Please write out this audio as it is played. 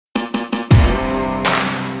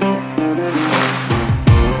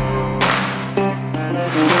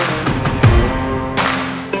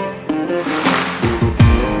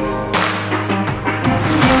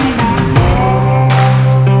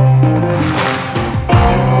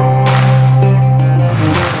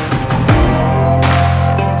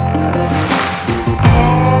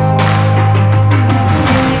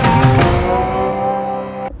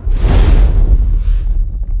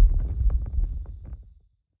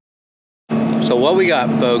So what we got,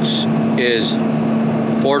 folks, is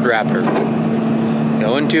Ford Raptor.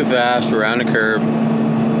 Going too fast around a curb,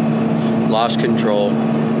 lost control,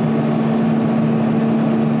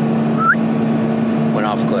 went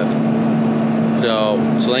off a cliff. So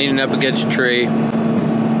it's leaning up against a tree.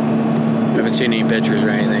 Haven't seen any pictures or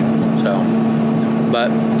anything. So,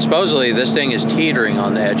 but supposedly this thing is teetering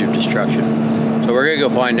on the edge of destruction. So we're gonna go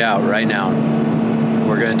find out right now.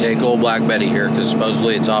 We're gonna take old Black Betty here because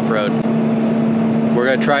supposedly it's off-road. We're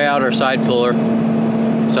gonna try out our side puller,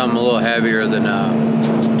 something a little heavier than a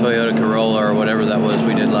Toyota Corolla or whatever that was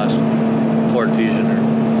we did last Ford Fusion.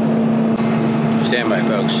 Stand by,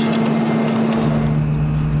 folks.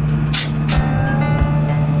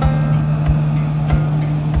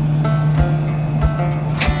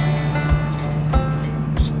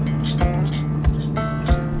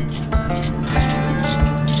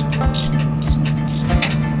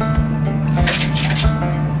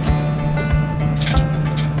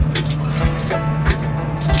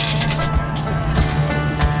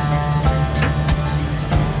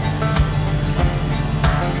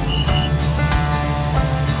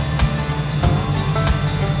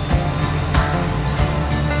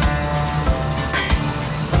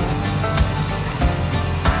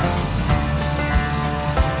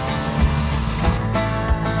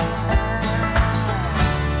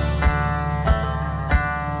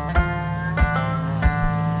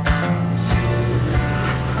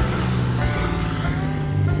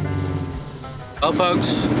 Well,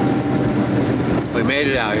 folks, we made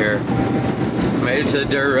it out here. Made it to the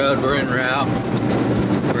dirt road. We're en route.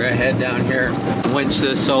 We're gonna head down here and winch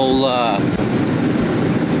this old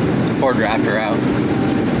Ford Raptor out.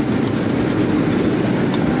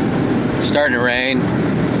 Starting to rain.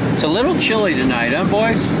 It's a little chilly tonight, huh,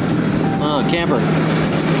 boys? Oh, camper.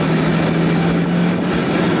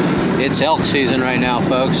 It's elk season right now,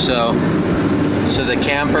 folks. So the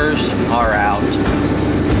campers are out.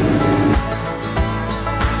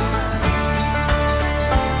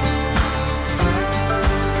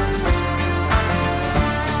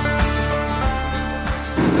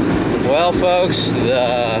 Well, folks,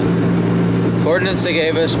 the coordinates they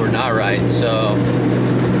gave us were not right, so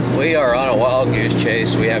we are on a wild goose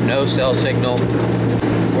chase. We have no cell signal.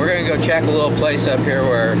 We're gonna go check a little place up here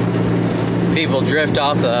where people drift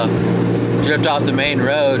off the main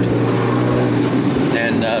road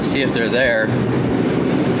and see if they're there.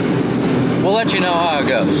 We'll let you know how it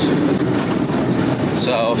goes.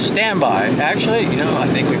 So stand by. Actually, you know, I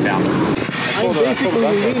think we found it.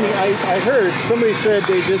 I heard somebody said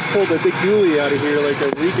they just pulled a big dually out of here like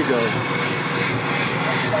a week ago.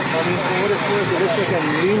 I mean, for what it's worth, it looks like I'm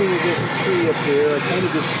leaning against a tree up there. I kind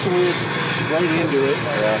of just slid right into it.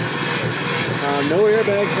 Yeah. No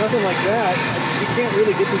airbags, nothing like that. You can't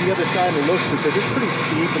really get to the other side and look because it's pretty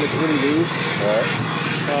steep and it's really loose. Right.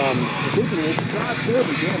 The big one is not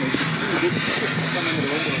terribly damaged. It's coming in the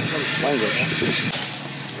window and trying to find it.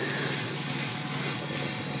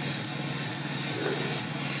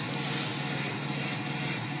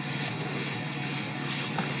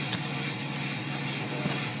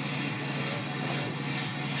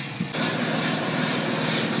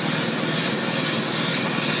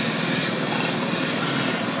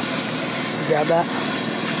 Grab that?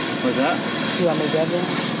 What's that? You want me to grab that?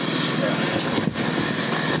 Yeah.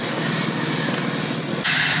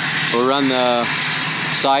 We'll run the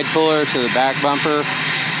side puller to the back bumper,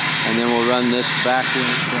 and then we'll run this back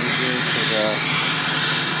winch right here to the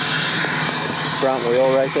front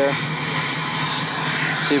wheel right there.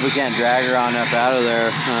 See if we can't drag her on up out of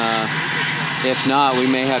there. If not, we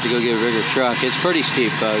may have to go get a bigger truck. It's pretty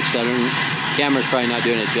steep, folks. Camera's probably not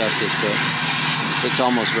doing it justice, but it's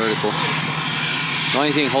almost vertical. The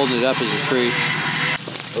only thing holding it up is a tree.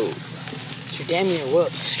 Oh. It's your damn near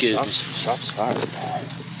whoops. Excuse me. Shots fired.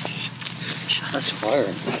 Shots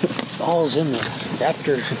fired. All's in the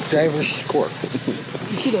Raptor driver's court.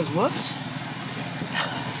 You see those whoops?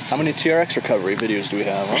 How many TRX recovery videos do we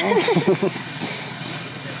have? Huh?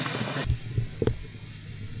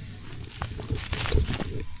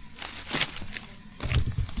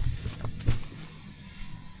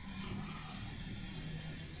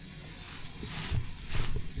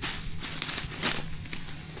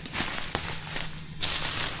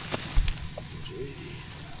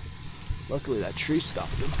 Luckily that tree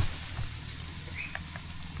stopped him.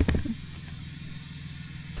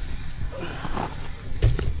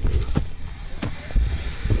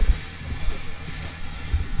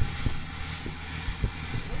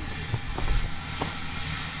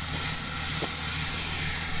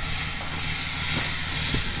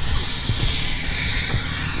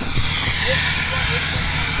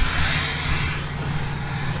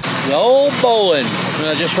 the old bowline.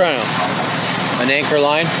 Just run an anchor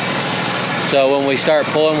line. So when we start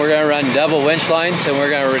pulling, we're going to run double winch lines, and we're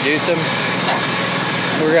going to reduce them.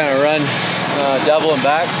 We're going to run double and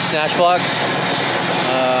back snatch blocks,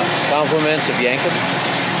 complements of Yankum,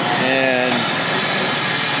 and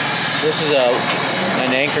this is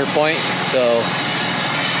an anchor point, so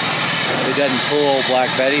it doesn't pull Black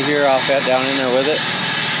Betty here off that down in there with it.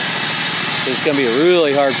 So it's going to be a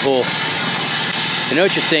really hard pull. I know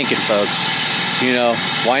what you're thinking, folks. You know,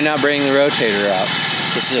 why not bring the rotator out?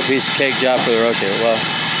 This is a piece of cake job for the rotator. Well,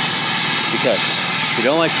 because we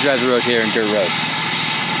don't like to drive the rotator in dirt road.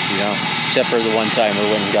 You know, except for the one time we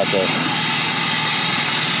went and got the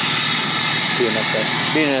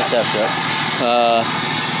BNSF truck.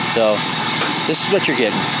 So this is what you're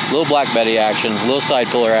getting. A little Black Betty action, a little side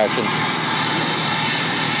puller action.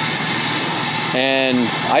 And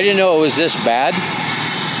I didn't know it was this bad.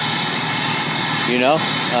 You know?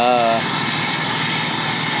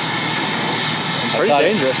 Pretty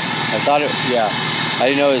dangerous. I thought it, yeah. I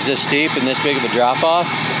didn't know it was this steep and this big of a drop off.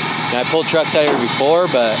 And I pulled trucks out here before,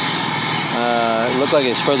 but it looked like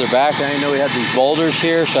it's further back. I didn't know we had these boulders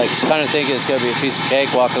here, so I was kind of thinking it's going to be a piece of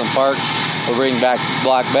cake, walk in the park. We'll bring back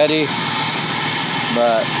Black Betty,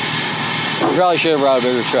 but we probably should have brought a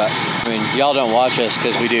bigger truck. I mean, y'all don't watch us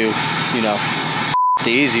because we do, you know, the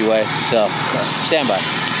easy way, so stand by.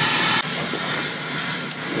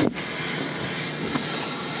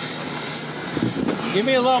 Give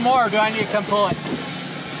me a little more, or do I need to come pull it?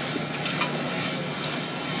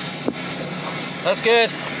 That's good.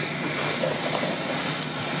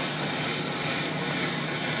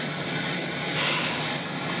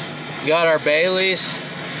 Got our Bailey's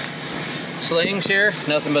slings here.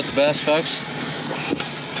 Nothing but the best, folks.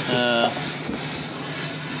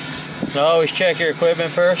 Always check your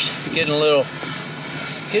equipment first. Getting a little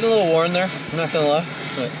worn there. I'm not gonna lie,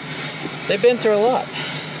 but they've been through a lot.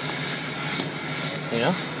 You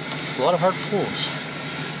know, a lot of hard pulls.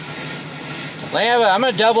 I'm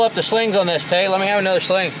gonna double up the slings on this, Tate. Let me have another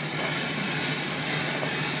sling.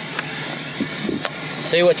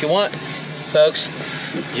 See what you want, folks.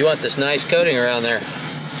 You want this nice coating around there,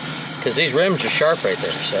 because these rims are sharp right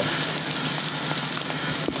there. So.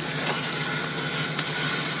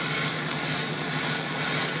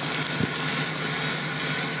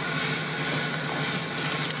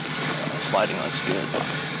 Sliding looks good.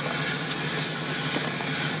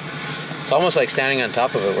 It's almost like standing on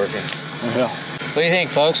top of it working. Yeah. What do you think,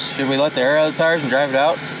 folks? Should we let the air out of the tires and drive it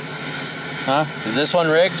out? Huh? Is this one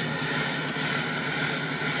rigged?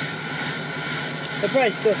 They'll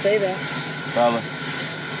probably still say that. Probably.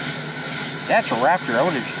 That's a Raptor. I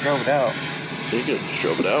would have just drove it out. You could just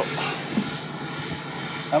drove it out.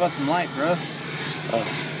 How about some light, bro?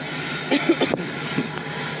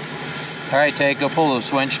 All right, Tate, go pull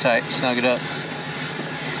the winch tight. Snug it up.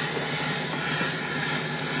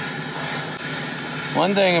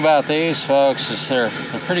 One thing about these, folks, is they're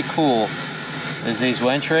pretty cool. Is these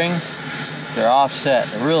winch rings? They're offset.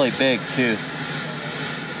 They're really big too.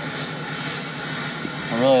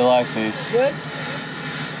 I really like these. Good.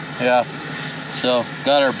 Yeah. So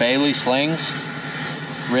got our Bailey slings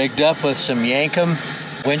rigged up with some Yankum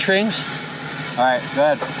winch rings. All right,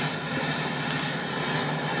 go ahead.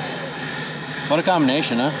 What a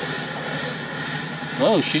combination, huh?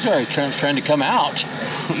 Whoa, she's already trying to come out.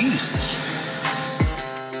 Jesus.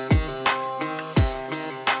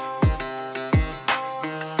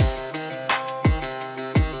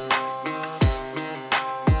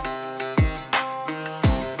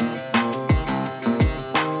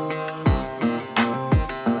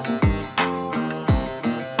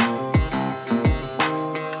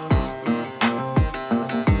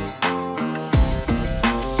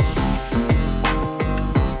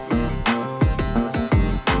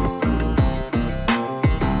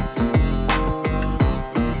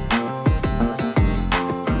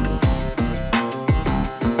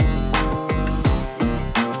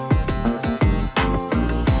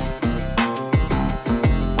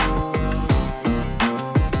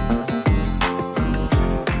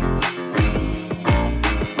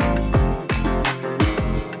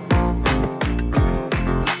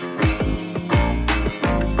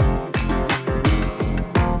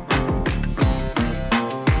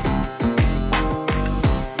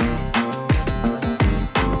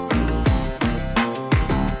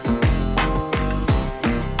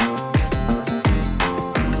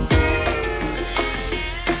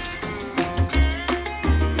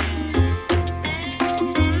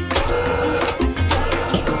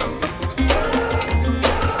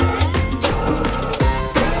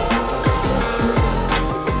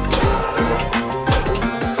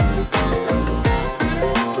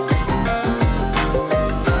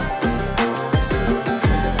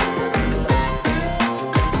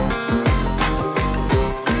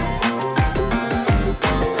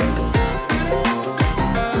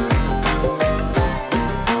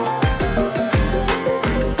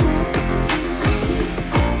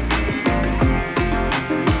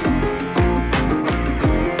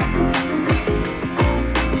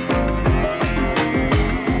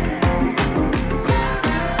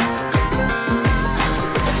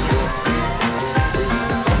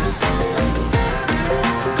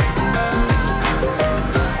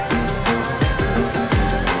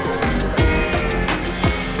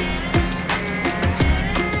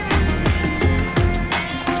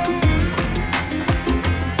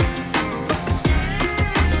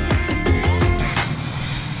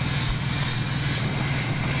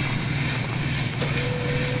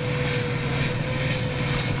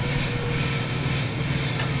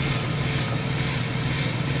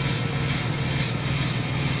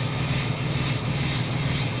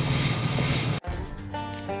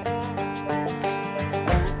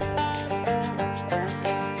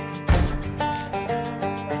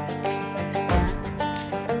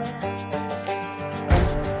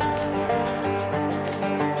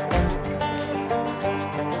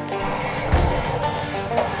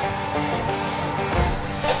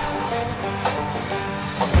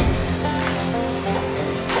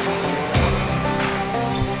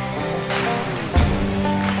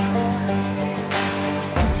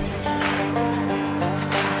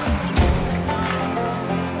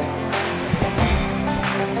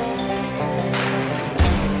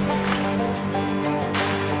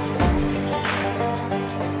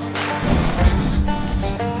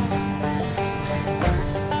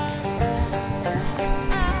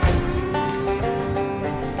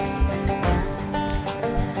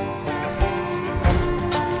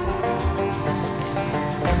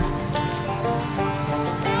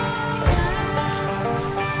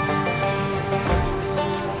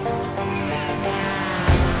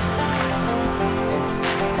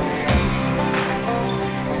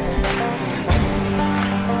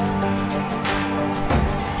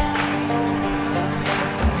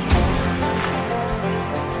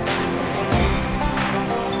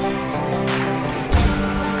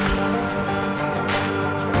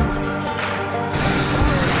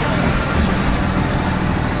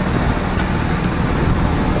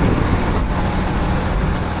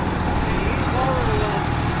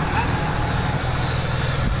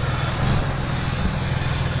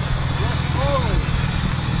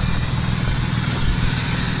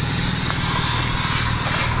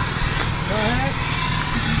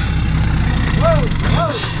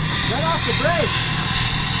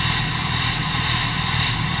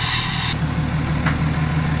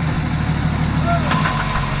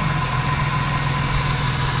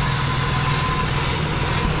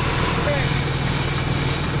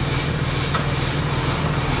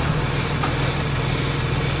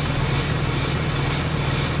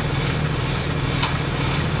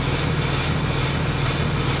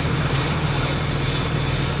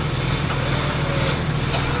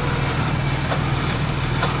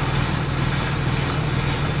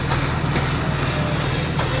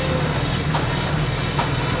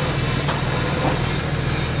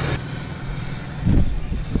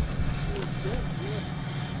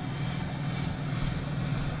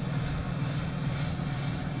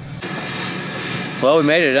 Well, we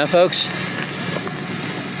made it, huh, folks?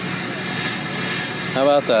 How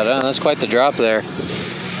about that, huh? That's quite the drop there.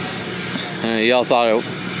 Y'all thought it,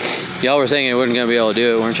 y'all were thinking it wasn't gonna be able to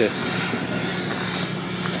do it, weren't you?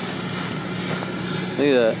 Look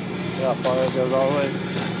at that. Yeah, how far it goes all the way.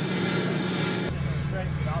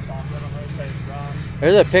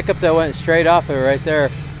 There's a pickup that went straight off of it right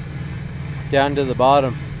there, down to the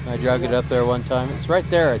bottom. I drug it up there one time. It's right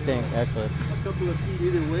there, I think, actually. A couple of feet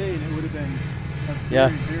either way, and it would have been a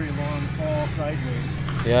very, very long fall sideways.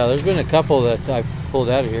 Yeah, there's been a couple that I've pulled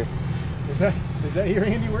out of here. Is that your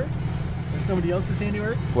handiwork? Or somebody else's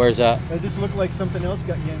handiwork? Where's that? That just looked like something else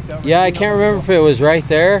got yanked out. Yeah, I can't remember if it was right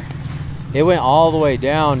there. It went all the way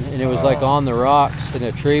down, and it was like on the rocks, and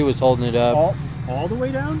a tree was holding it up. All the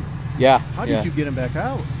way down? Yeah. How did you get him back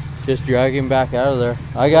out? Just drag him back out of there.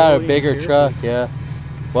 I got a bigger truck, yeah.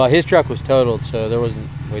 Well, his truck was totaled, so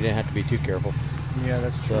we didn't have to be too careful. Yeah,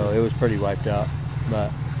 that's true. So it was pretty wiped out,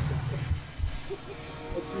 but.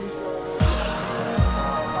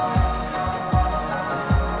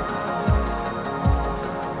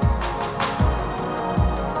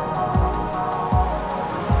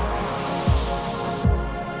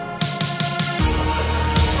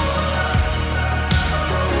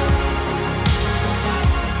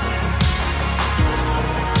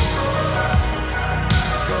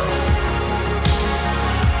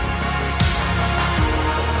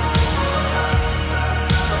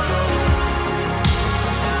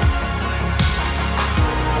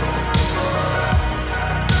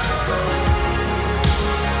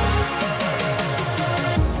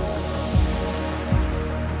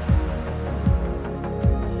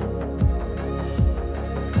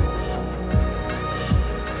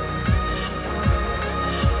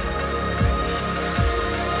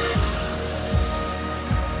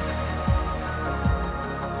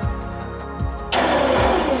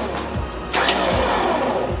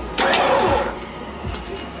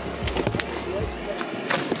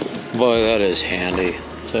 Boy, that is handy.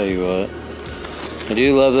 Tell you what, I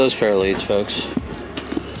do love those fair leads, folks.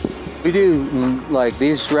 We do like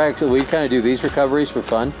these racks. We kind of do these recoveries for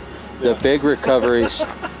fun. The big recoveries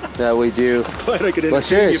that we do. Glad I could well,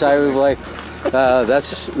 serious. I was like,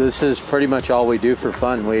 this is pretty much all we do for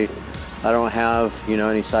fun. I don't have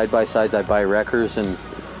any side by sides. I buy wreckers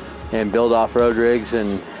and build off road rigs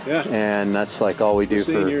and that's like all we do.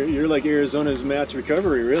 You're like Arizona's Matt's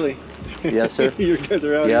Recovery, really. Yes, sir. You guys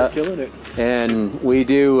are out here killing it. And we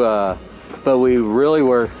do, but we really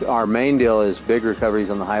work. Our main deal is big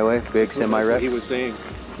recoveries on the highway, big semi wrecks. That's what he was saying.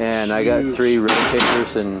 And I got 3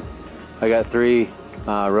 rotators, and I got 3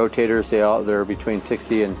 rotators. They're between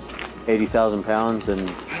 60 and 80,000 pounds, and I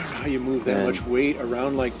don't know how you move that much weight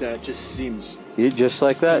around like that. Just seems just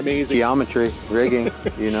like that. Amazing. Geometry, rigging,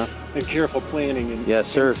 and careful planning, and yes,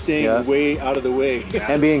 sir. And staying way out of the way,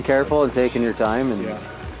 and being careful and taking your time, and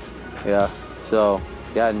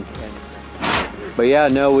but yeah,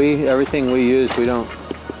 no, everything we use, we don't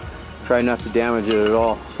try not to damage it at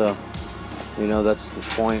all. So that's the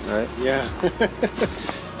point, right? Yeah.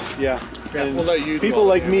 Yeah. And we'll let you people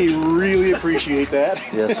like me really appreciate that.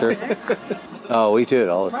 Yes, sir. Oh, we do it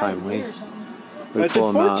all the time. We It's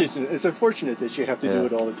unfortunate. It's unfortunate that you have to do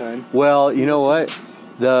it all the time. Well, you know what?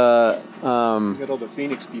 Got all the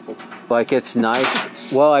Phoenix people. Like, it's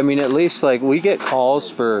nice. Well, I mean, at least like we get calls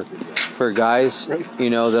for guys,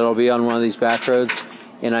 that'll be on one of these back roads,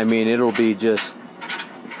 and I mean, it'll be just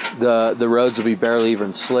the roads will be barely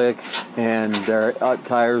even slick, and their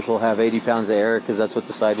tires will have 80 pounds of air because that's what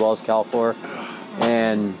the sidewalls call for,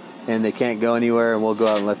 and they can't go anywhere, and we'll go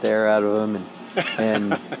out and let the air out of them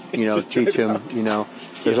and teach them.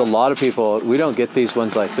 There's a lot of people. We don't get these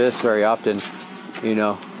ones like this very often. Really.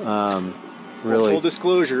 Well, full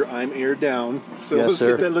disclosure, I'm air down, so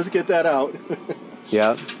let's get that out.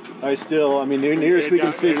 Yeah. I mean, nearest we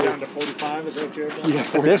can figure. Down to 45, is that what you're doing? Yeah,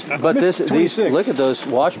 40. These, look at those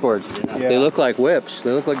washboards. Yeah. They look like whips.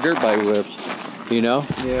 They look like dirt bike whips. Yeah.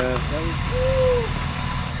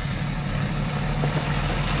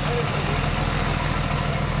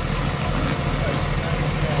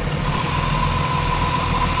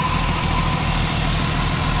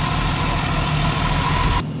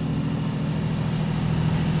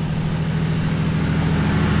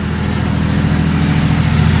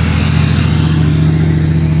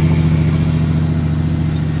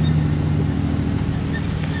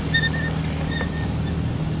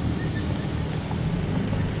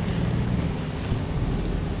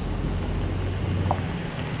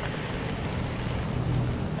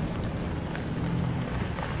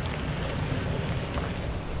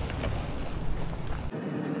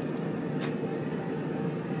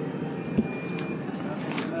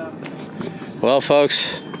 Well,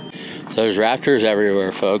 folks, there's Raptors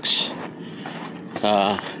everywhere, folks. They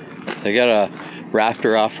got a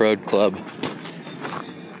Raptor off-road club.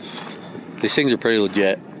 These things are pretty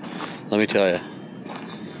legit, let me tell you.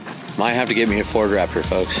 Might have to get me a Ford Raptor,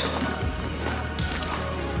 folks.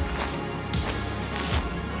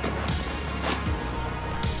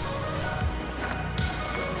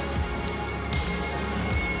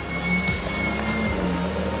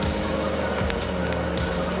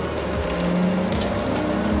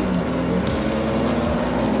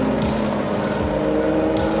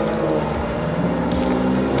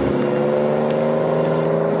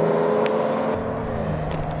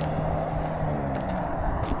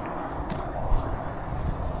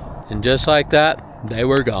 And just like that, they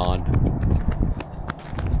were gone.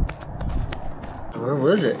 Where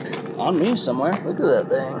was it? On me somewhere. Look at that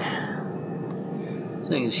thing. This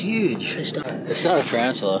thing is huge. It's not a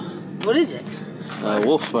tarantula. What is it? A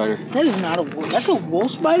wolf spider. That is not a wolf. That's a wolf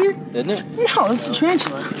spider? Isn't it? No, it's a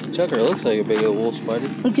tarantula. Chucker, it looks like a big old wolf spider.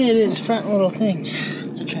 Look at his front little things.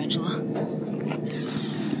 It's a tarantula.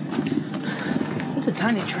 It's a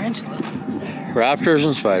tiny tarantula. Raptors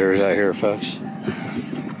and spiders out here, folks.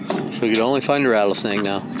 If we could only find a rattlesnake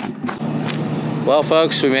now. Well,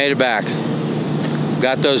 folks, we made it back.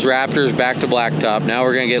 Got those Raptors back to Blacktop. Now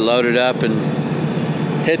we're gonna get loaded up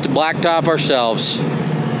and hit the Blacktop ourselves.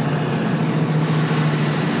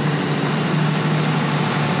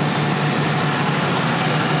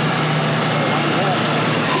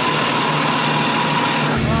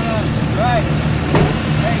 Right.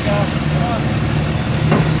 There you go. Come on.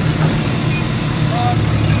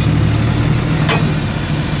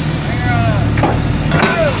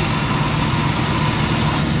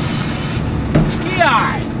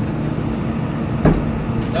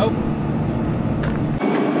 Nope.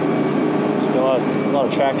 It's got a lot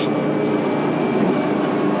of traction.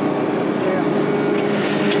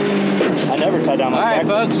 I never tie down my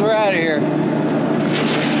tractor. All right, folks, we're out of here.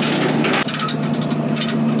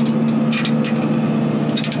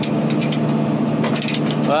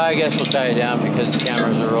 Well, I guess we'll tie it down because the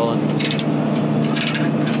cameras are rolling.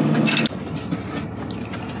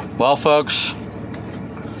 Well, folks,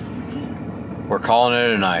 we're calling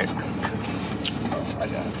it a night.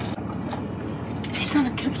 It's not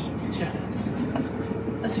a cookie.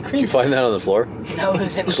 That's a cream. Did you find that on the floor? No, it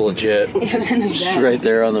was in It's legit. It was in his It's bag. right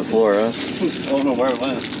there on the floor, huh? I don't know where it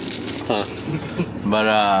went. Huh. But,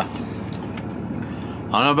 I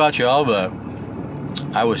don't know about y'all, but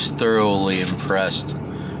I was thoroughly impressed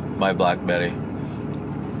by Black Betty.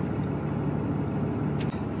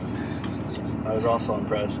 I was also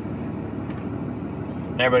impressed.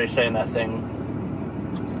 And everybody's saying that thing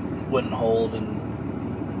wouldn't hold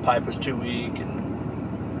and the pipe was too weak and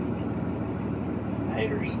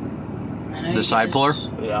haters. The side puller?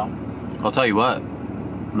 Yeah. I'll tell you what.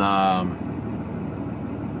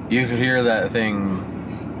 You could hear that thing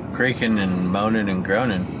creaking and moaning and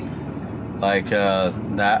groaning. Like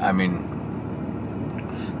that, I mean,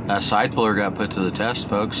 that side puller got put to the test,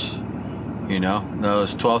 folks. You know,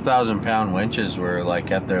 those 12,000 pound winches were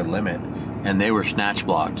like at their limit and they were snatch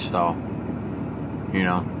blocked. So, you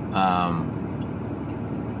know,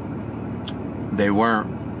 they weren't,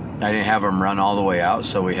 I didn't have them run all the way out.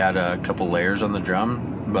 So we had a couple layers on the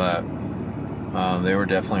drum, but they were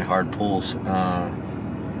definitely hard pulls.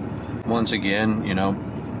 Once again, you know,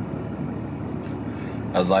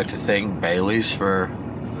 I'd like to thank Bailey's for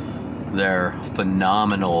their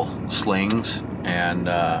phenomenal slings and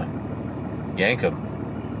Yankum.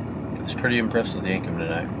 I was pretty impressed with Yankum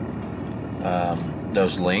tonight.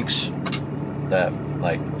 Those links, that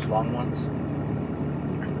like Those long ones.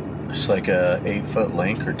 it's like a 8-foot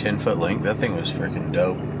link or 10-foot link. That thing was freaking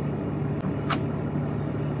dope.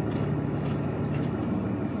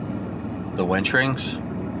 The winch rings,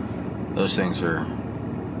 those things are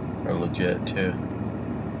legit too.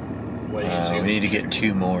 Way We easier. need to get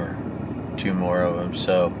two more of them.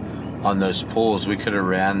 So on those pulls, we could have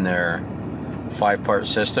ran their 5-part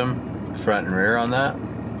system, front and rear on that.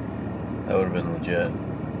 That would have been legit.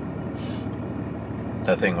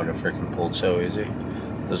 That thing would have freaking pulled so easy.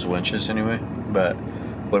 Those winches anyway, but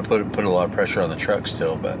would have put a lot of pressure on the truck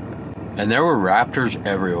still. But and there were Raptors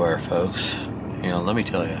everywhere, folks. You know, let me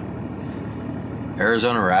tell you,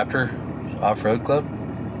 Arizona Raptor Off-Road Club.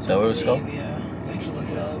 Is that what it was called? Yeah, I can look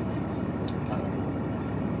it up.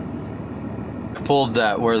 Pulled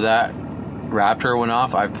that where that Raptor went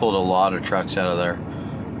off. I've pulled a lot of trucks out of there.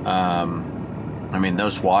 I mean,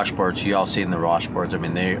 those washboards, you all seen the washboards. I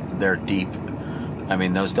mean, they're deep. I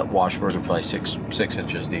mean, those washboards are probably six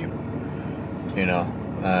inches deep. You know,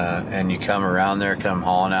 and you come around there, come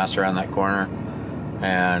hauling ass around that corner,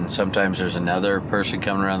 and sometimes there's another person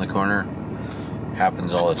coming around the corner.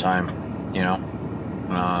 Happens all the time, you know.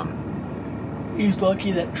 He's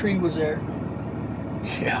lucky that tree was there.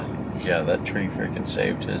 Yeah, that tree freaking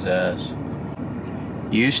saved his ass.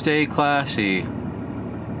 You stay classy,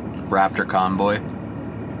 Raptor convoy.